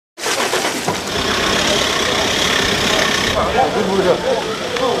Glory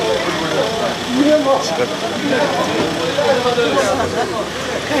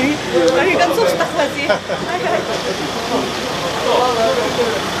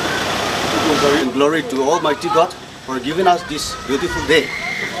to Almighty God for giving us this beautiful day.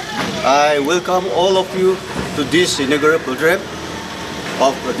 I welcome all of you to this inaugural program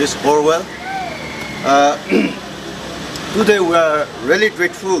of this borewell. Today we are really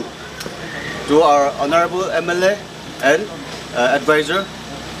grateful to our Honorable MLA and advisor,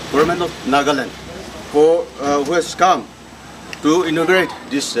 Government of Nagaland, who has come to inaugurate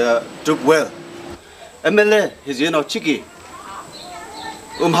this tubewell. MLA is Chiki.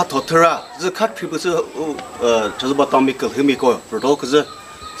 Hatotera, the cat people Chozuba Town Himiko, for dogs.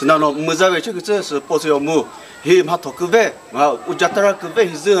 Nano Muzavich, Posio, he Matokove, Ujatara Kove,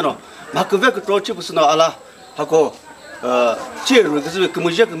 his Zeno, Makovek, Trochipusno Allah, Hako, Cheer,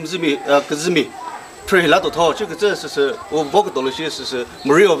 Kazumi, Kazumi, Pray Lato, Chickas, Bogotolicious,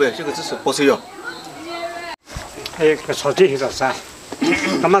 Mario, Chickas, Posio. Soti is a sa.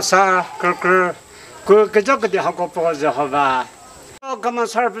 Kamasa, Kirker, Kajaka, the Hako, the Hava. Common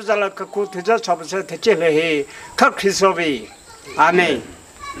service like a good to just opposite the Chile, Kirkisovi. Amen.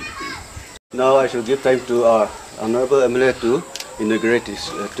 Now I shall give time to our Honorable MLA to inaugurate this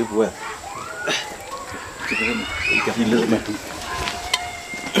tubewell.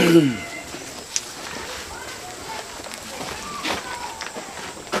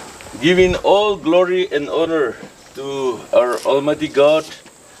 Giving all glory and honor to our Almighty God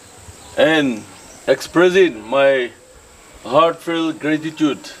and expressing my heartfelt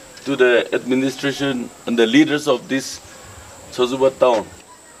gratitude to the administration and the leaders of this Chozuba Town.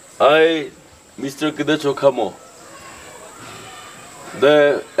 I, Mr. Küdecho Khamo,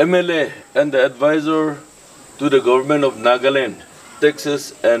 the MLA and the advisor to the government of Nagaland,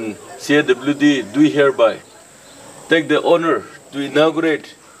 Texas and CAWD do hereby take the honor to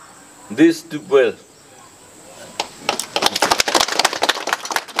inaugurate this tubewell.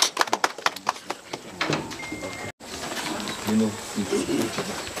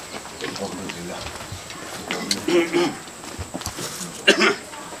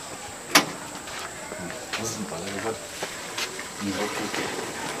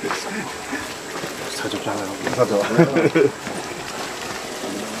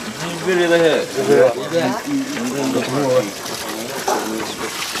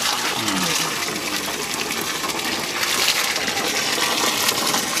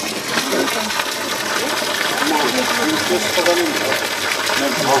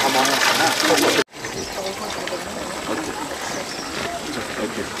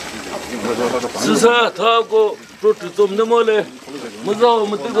 Sisa tago prototom nemole muzo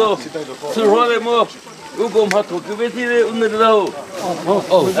mutigo surhole mo ugo mato kibetire unirao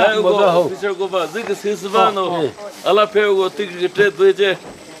ugo fisher go ba zig sisvano ala pego tigite doje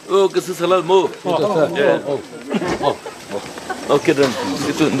o kisala mo okay then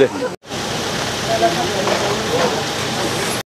itu nde